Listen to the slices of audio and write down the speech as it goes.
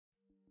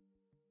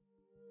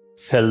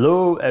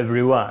Hello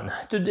everyone!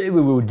 Today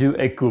we will do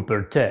a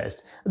Cooper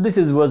test. This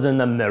was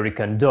an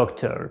American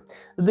doctor.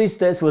 This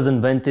test was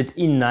invented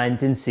in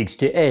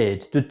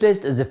 1968 to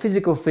test the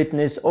physical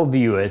fitness of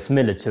US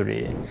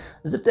military.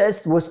 The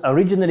test was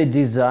originally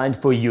designed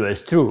for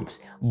US troops,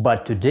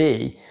 but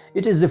today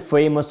it is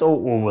famous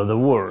all over the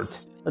world.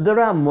 There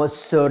are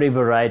most 30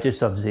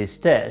 varieties of this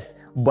test,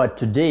 but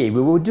today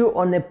we will do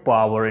on a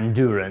power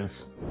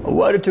endurance.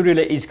 Variety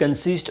relay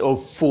consists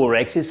of 4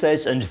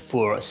 exercises and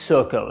 4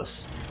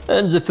 circles.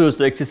 And the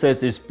first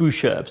exercise is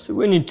push-ups.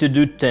 We need to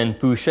do 10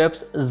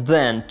 push-ups,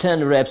 then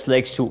 10 reps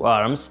legs to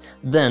arms,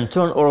 then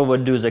turn over,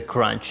 do the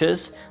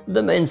crunches.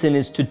 The main thing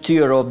is to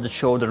tear off the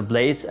shoulder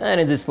blades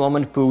and in this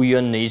moment pull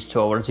your knees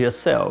towards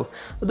yourself.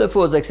 The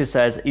fourth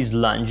exercise is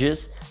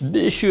lunges.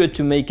 Be sure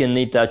to make a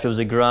knee touch of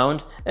the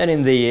ground and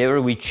in the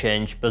air we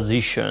change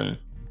position.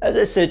 As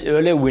I said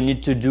earlier, we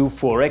need to do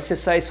 4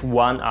 exercises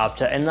one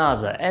after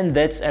another, and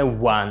that's a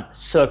 1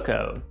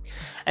 circle.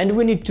 And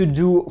we need to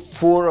do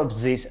 4 of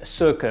these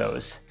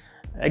circles.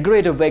 A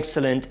grade of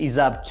excellent is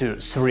up to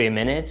 3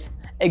 minutes,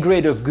 a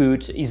grade of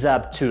good is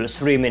up to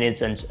 3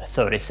 minutes and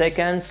 30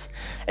 seconds,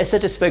 a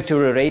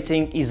satisfactory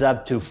rating is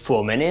up to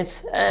 4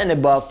 minutes, and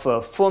above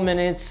 4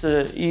 minutes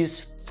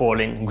is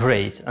falling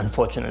great,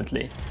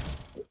 unfortunately.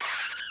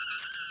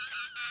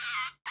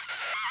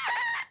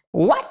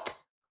 What?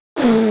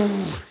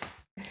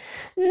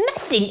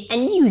 Nothing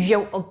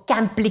unusual or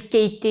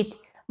complicated.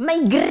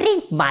 My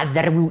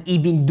grandmother will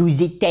even do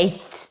the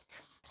test.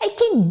 I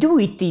can do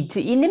it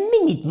in a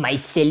minute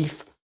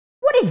myself.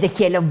 What is the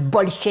hell of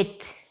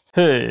bullshit?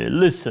 Hey,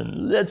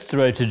 listen, let's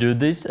try to do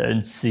this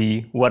and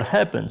see what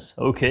happens,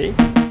 okay?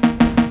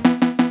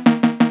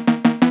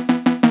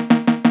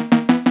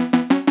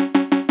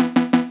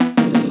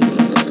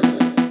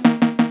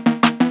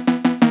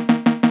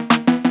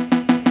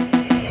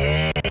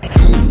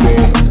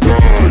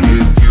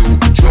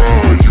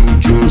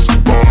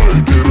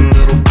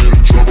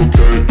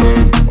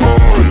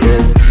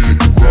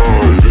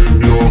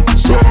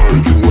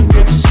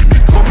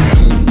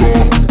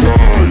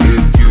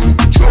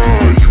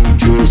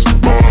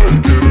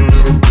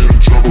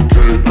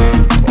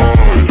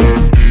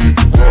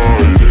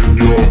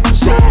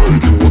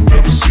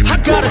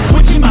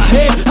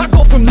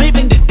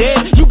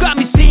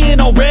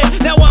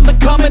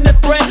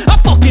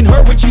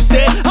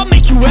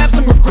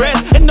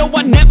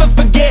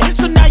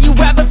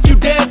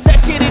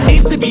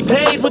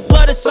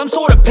 Some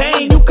sort of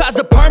pain, you caused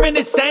a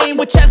permanent stain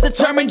which has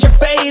determined your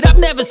fate. I've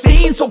never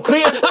seen so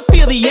clear, I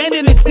feel the end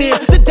and it's near.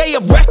 The day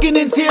of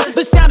reckoning's here,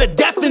 the sound of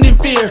deafening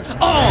fear.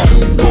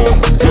 You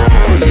don't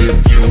die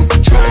if you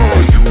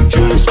try, you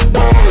just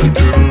might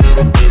get a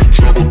little bit of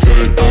trouble,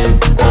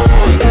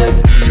 K-N-I-F-E,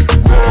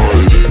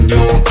 right in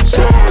your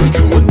side.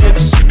 You will never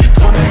see me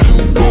coming.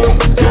 You don't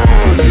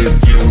die if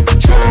you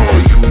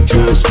try, you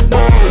just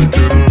might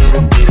get a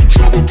little bit of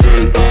trouble,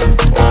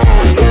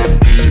 K-N-I-F-E,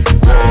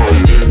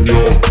 right in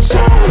your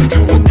side.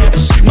 You will never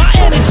see me. My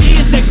energy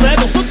is next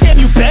level, so damn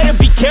you better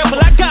be careful.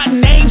 I got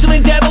an angel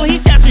and devil, he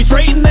stabs me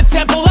straight in the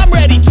temple. I'm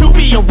ready to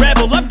be a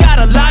rebel, I've got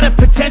a lot of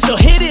potential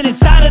hidden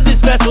inside of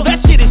this vessel. That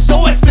shit is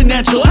so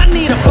exponential. I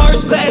need a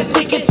first class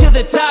ticket to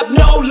the top,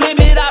 no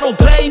limit. I don't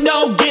play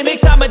no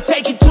gimmicks, I'ma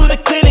take you to the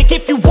clinic.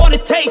 If you want a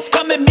taste,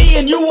 come at me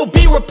and you will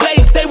be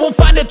replaced. They won't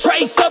find a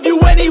trace of you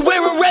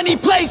anywhere or any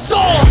place. You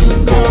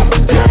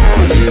don't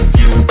die if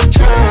you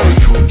try,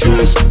 you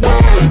just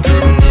might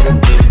get a little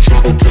bit of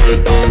trouble,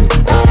 K-N-I-F-E,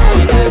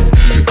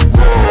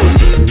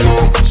 right in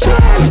your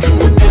side. You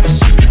will never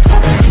see me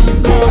coming. You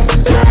don't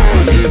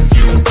die if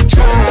you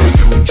try,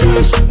 you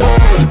just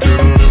might get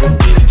a little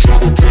bit of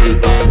trouble,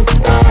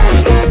 K-N-I-F-E,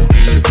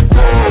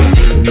 right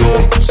in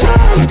your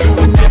side. You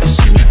will never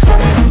see me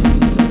coming.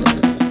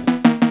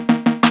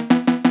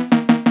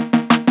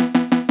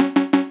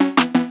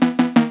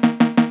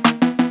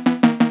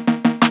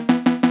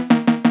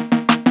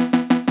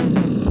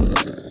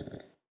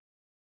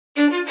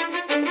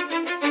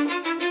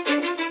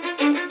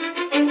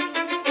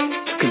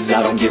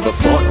 I don't give a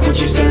fuck what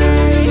you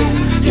say.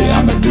 Yeah,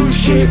 I'ma do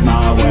shit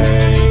my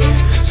way.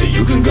 So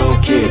you can go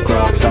kick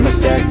rocks, I'ma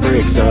stack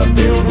bricks up,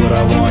 build what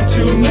I want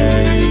to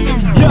make.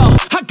 Yo,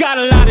 I got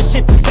a lot of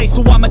shit to say,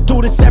 so I'ma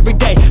do this every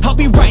day. I'll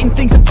be writing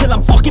things until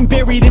I'm fucking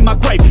buried in my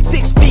grave.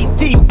 6 feet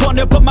deep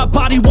under, but my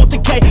body won't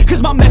decay.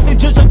 Cause my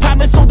messages are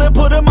timeless, so they'll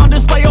put them on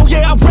display. Oh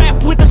yeah, I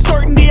rap with a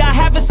certainty, I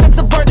have a sense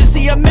of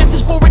urgency. A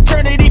message for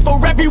eternity,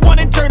 for everyone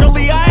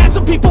internally. I had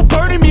some people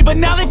burning me, but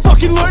now they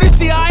fucking learn to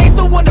see I ain't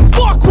the one to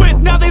fuck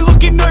with. Now they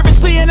looking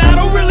nervously, and I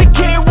don't really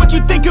care what you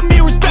think of me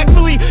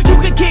respectfully. You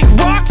can kick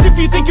rocks if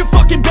you think you're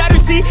fucking better,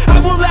 see. I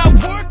will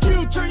outwork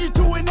you, turn you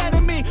to an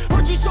enemy.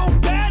 Hurt you so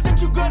bad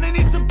that you're gonna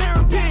need some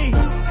therapy.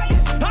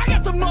 I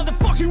got the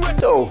motherfucking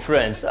recipe. So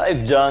friends,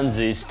 I've done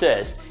this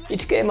test.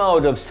 It came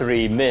out of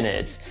 3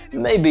 minutes.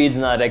 Maybe it's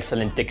not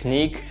excellent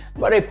technique,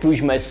 but I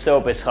pushed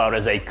myself as hard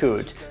as I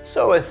could,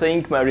 so I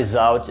think my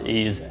result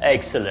is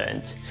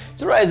excellent.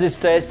 Try this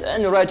test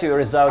and write your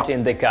result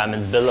in the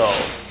comments below.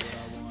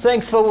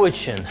 Thanks for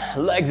watching,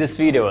 like this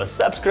video,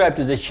 subscribe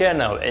to the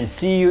channel and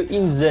see you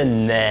in the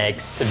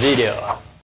next video.